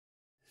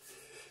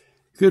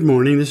Good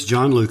morning, this is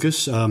John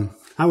Lucas.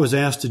 I was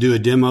asked to do a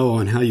demo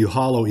on how you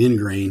hollow end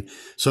grain.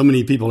 So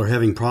many people are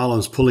having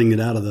problems pulling it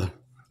out of the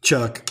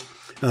chuck.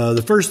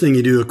 The first thing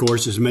you do, of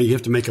course, is you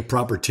have to make a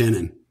proper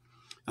tenon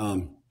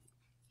and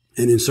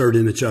insert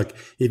in the chuck.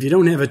 If you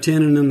don't have a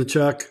tenon in the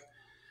chuck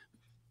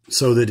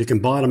so that it can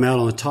bottom out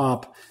on the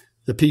top,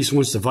 the piece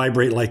wants to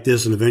vibrate like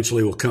this and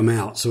eventually will come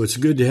out. So it's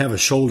good to have a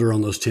shoulder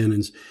on those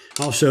tenons.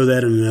 I'll show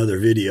that in another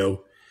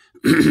video.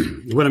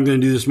 What I'm going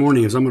to do this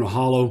morning is I'm going to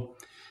hollow.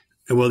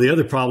 Well, the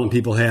other problem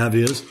people have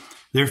is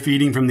they're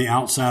feeding from the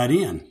outside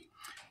in.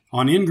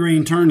 On end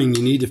grain turning,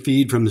 you need to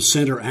feed from the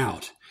center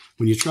out.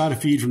 When you try to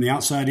feed from the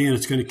outside in,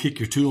 it's going to kick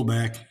your tool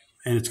back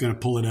and it's going to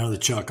pull it out of the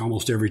chuck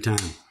almost every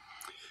time.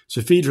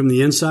 So feed from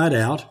the inside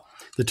out.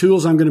 The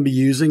tools I'm going to be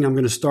using, I'm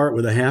going to start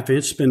with a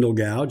 1/2-inch spindle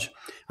gouge.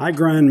 I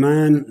grind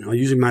mine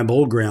using my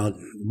bowl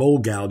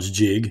gouge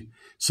jig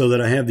so that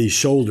I have these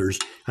shoulders.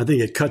 I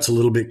think it cuts a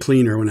little bit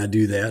cleaner when I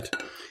do that.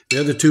 The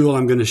other tool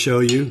I'm going to show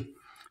you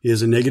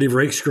is a negative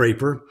rake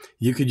scraper.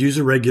 You could use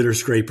a regular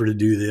scraper to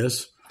do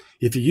this.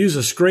 If you use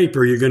a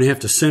scraper, you're going to have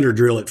to center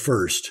drill it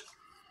first.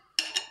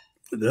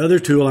 The other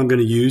tool I'm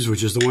going to use,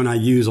 which is the one I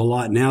use a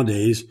lot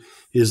nowadays,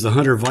 is the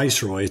Hunter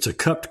Viceroy. It's a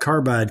cupped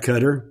carbide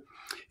cutter,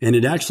 and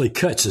it actually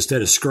cuts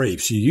instead of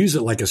scrapes. You use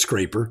it like a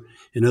scraper.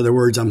 In other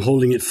words, I'm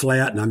holding it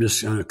flat, and I'm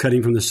just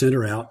cutting from the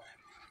center out,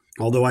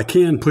 although I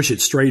can push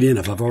it straight in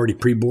if I've already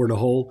pre-bored a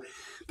hole.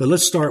 But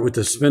let's start with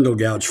the spindle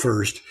gouge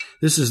first.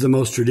 This is the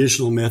most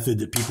traditional method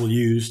that people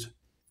used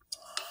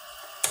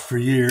for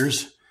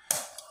years.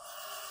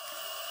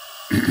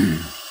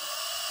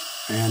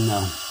 And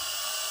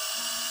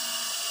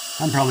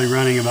I'm probably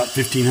running about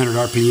 1,500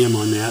 RPM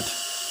on that.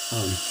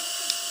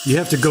 You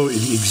have to go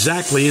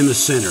exactly in the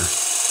center.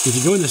 If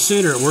you go in the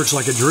center, it works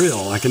like a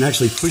drill. I can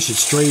actually push it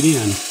straight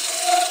in.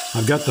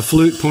 I've got the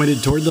flute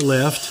pointed toward the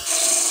left,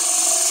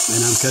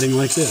 and I'm cutting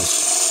like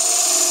this.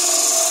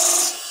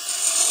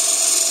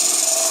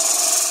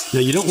 Now,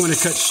 you don't want to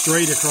cut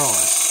straight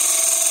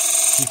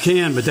across. You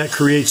can, but that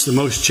creates the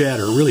most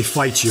chatter. It really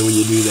fights you when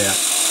you do that.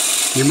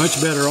 You're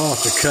much better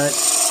off to cut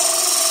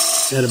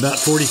at about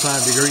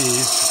 45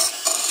 degrees.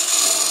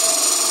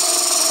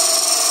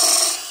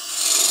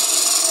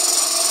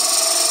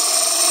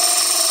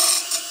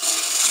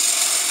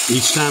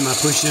 Each time I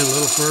push in a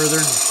little further,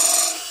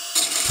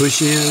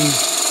 push in,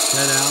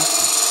 cut out.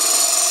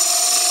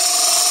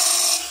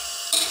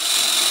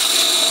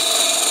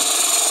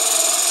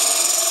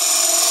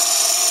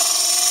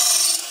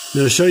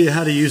 Now, to show you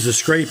how to use a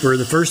scraper,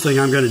 the first thing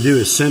I'm going to do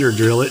is center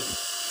drill it,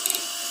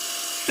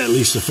 at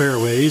least the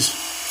fairways.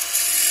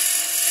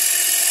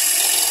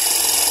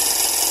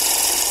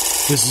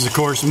 This is, of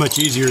course, much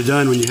easier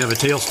done when you have a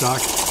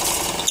tailstock.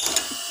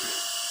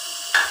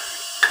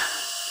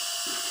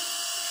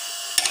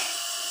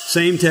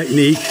 Same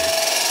technique,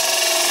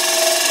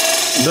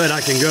 but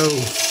I can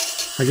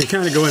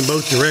kind of go in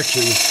both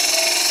directions,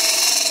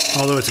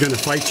 although it's going to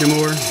fight you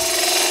more.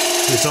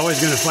 It's always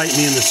going to fight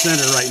me in the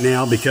center right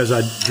now because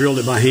I drilled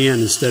it by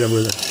hand instead of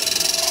with a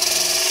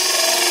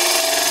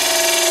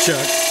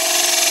chuck.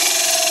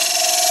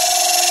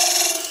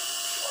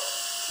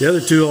 The other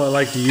tool I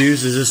like to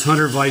use is this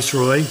Hunter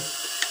Viceroy.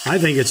 I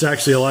think it's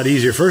actually a lot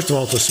easier. First of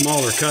all, it's a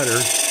smaller cutter.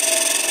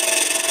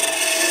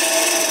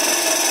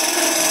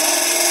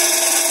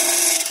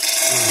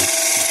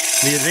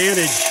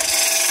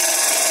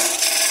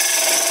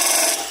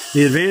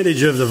 The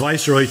advantage of the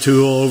Viceroy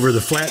tool over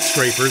the flat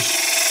scrapers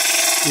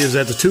is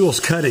that the tool's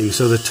cutting,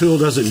 so the tool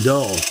doesn't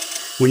dull.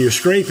 When you're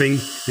scraping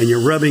and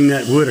you're rubbing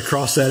that wood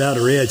across that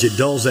outer edge, it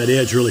dulls that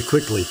edge really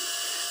quickly.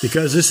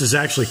 Because this is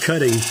actually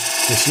cutting,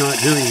 it's not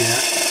doing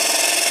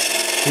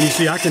that. And you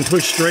see, I can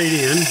push straight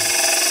in.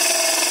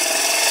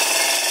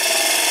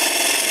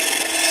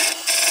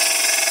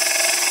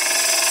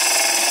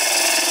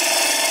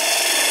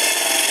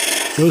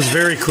 Goes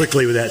very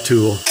quickly with that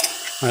tool.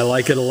 I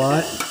like it a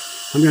lot.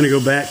 I'm going to go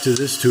back to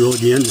this tool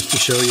again just to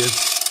show you.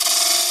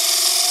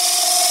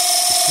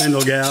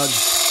 Spindle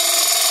gouge.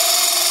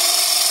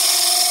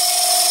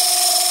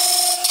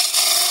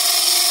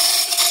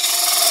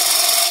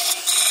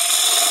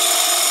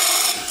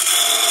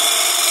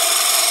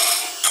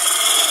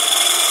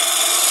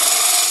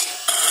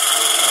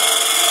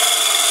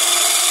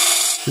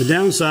 The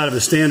downside of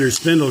a standard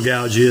spindle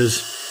gouge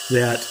is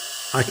that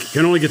I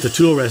can only get the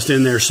tool rest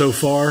in there so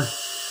far,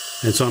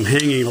 and so I'm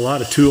hanging a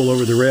lot of tool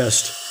over the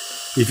rest.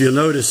 If you'll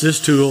notice, this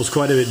tool is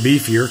quite a bit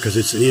beefier because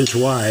it's 1 inch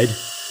wide.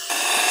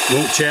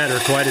 Won't chatter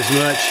quite as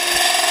much.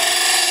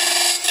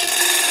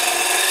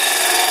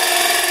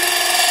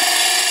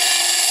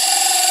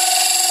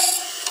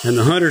 And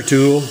the Hunter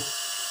tool,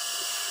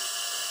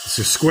 it's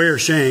a square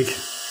shank,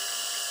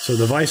 so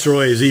the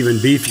Viceroy is even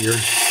beefier.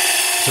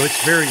 So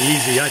it's very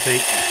easy, I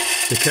think,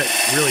 to cut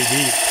really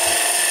deep.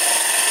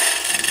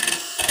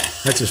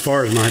 That's as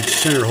far as my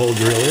center hole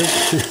drill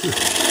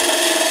is.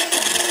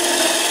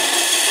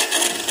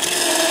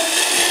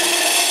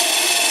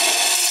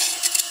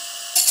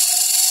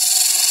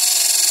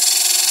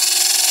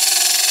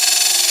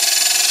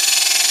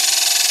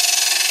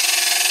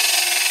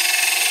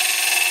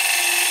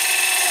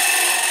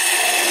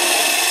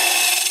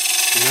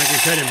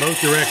 cut in both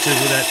directions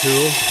with that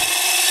tool.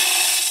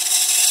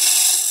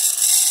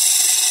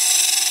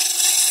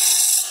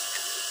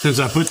 Since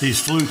I put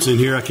these flutes in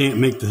here, I can't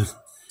make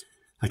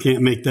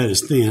that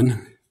as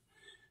thin.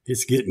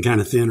 It's getting kind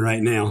of thin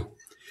right now.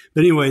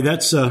 But anyway,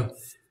 that's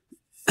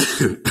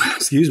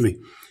excuse me.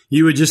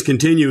 You would just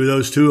continue with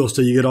those tools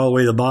till you get all the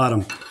way to the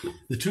bottom.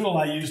 The tool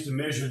I use to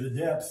measure the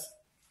depth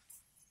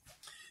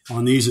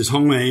on these is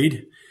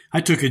homemade.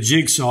 I took a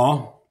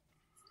jigsaw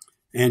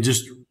and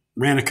just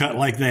ran a cut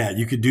like that.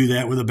 You could do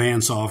that with a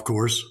bandsaw, of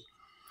course.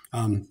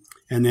 And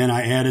then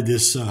I added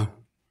this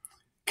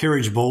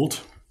carriage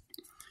bolt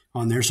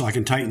on there so I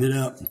can tighten it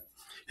up.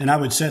 And I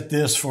would set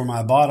this for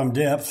my bottom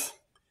depth,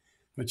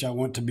 which I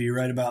want to be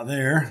right about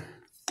there.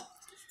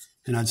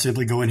 And I'd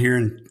simply go in here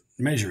and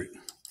measure it.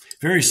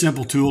 Very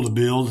simple tool to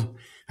build.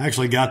 I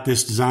actually got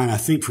this design, I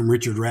think, from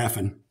Richard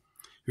Raffin.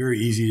 Very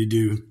easy to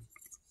do.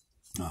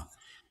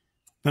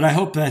 But I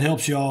hope that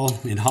helps you all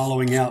in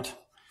hollowing out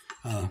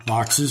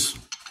boxes.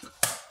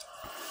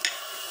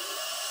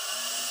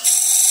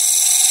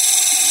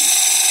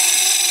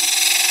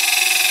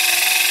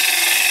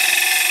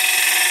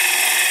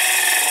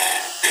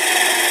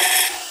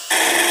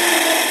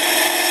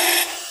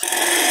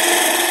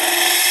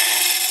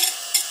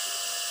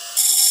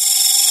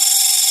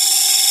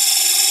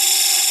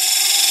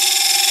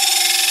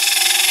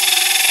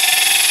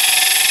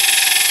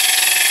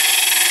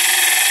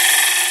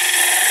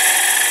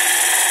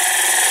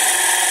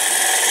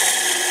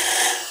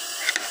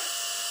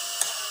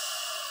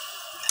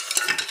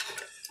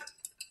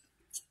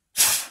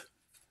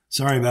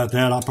 Sorry about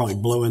that. I'll probably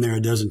blow in there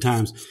a dozen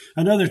times.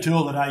 Another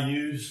tool that I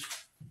use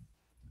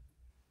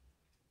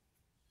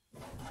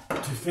to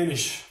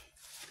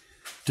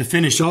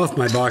finish off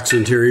my box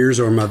interiors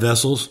or my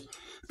vessels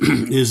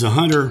is a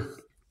Hunter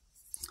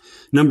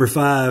number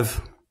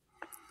 5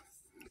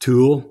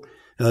 tool.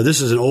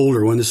 This is an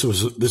older one. This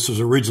was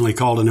originally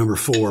called a number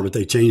 4, but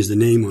they changed the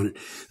name on it.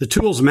 The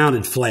tool's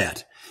mounted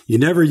flat. You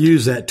never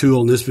use that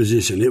tool in this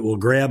position. It will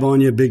grab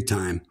on you big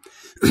time.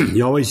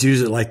 You always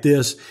use it like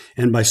this,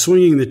 and by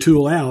swinging the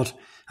tool out,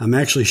 I'm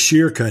actually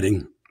shear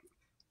cutting.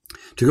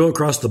 To go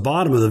across the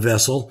bottom of the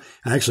vessel,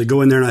 I actually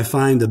go in there and I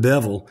find the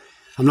bevel.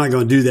 I'm not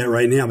going to do that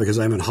right now because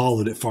I haven't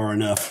hollowed it far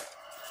enough,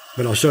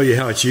 but I'll show you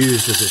how it's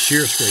used as a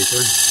shear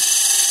scraper.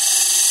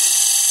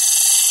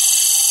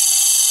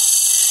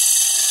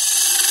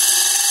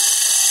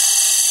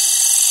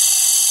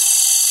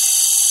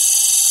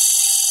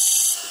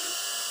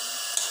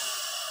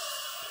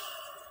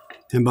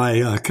 And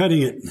by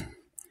cutting it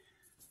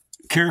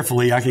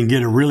carefully, I can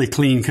get a really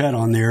clean cut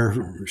on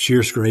there,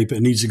 shear scrape.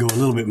 It needs to go a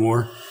little bit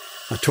more.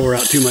 I tore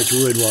out too much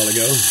wood a while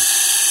ago.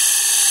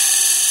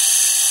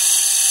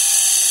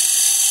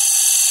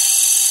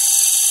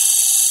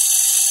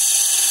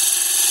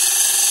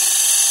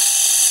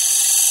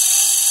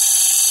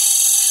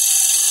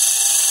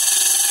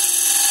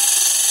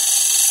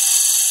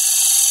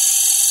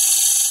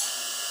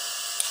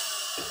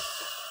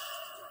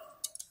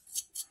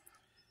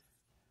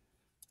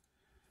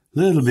 A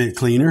little bit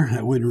cleaner.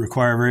 That wouldn't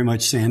require very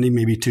much sanding,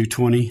 maybe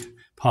 220,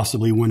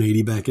 possibly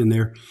 180 back in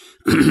there.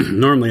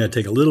 Normally I'd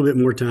take a little bit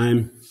more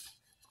time.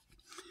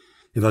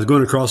 If I was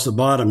going across the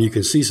bottom, you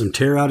can see some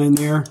tear out in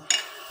there.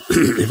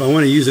 If I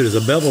want to use it as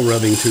a bevel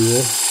rubbing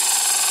tool,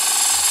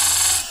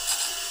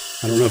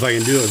 I don't know if I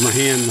can do it with my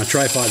hand. My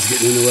tripod's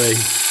getting in the way.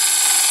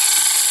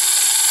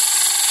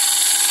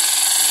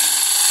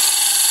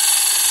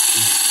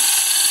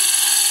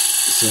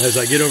 So as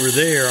I get over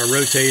there, I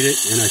rotate it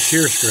and I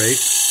shear scrape,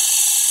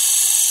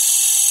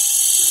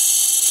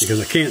 because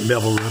I can't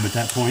bevel rub at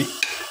that point.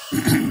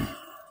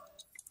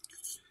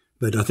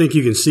 But I think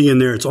you can see in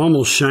there, it's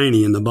almost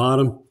shiny in the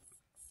bottom.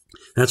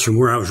 That's from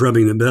where I was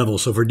rubbing the bevel.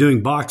 So for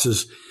doing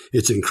boxes,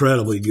 it's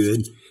incredibly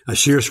good. I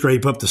shear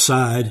scrape up the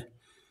side,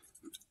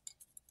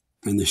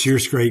 and the shear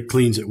scrape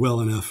cleans it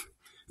well enough.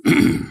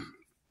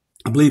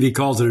 I believe he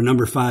calls it a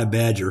number 5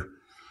 Badger.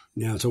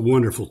 Yeah, it's a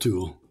wonderful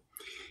tool.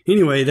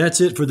 Anyway, that's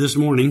it for this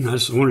morning. I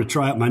just wanted to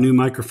try out my new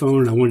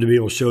microphone, and I wanted to be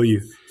able to show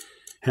you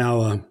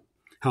how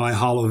I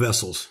hollow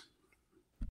vessels.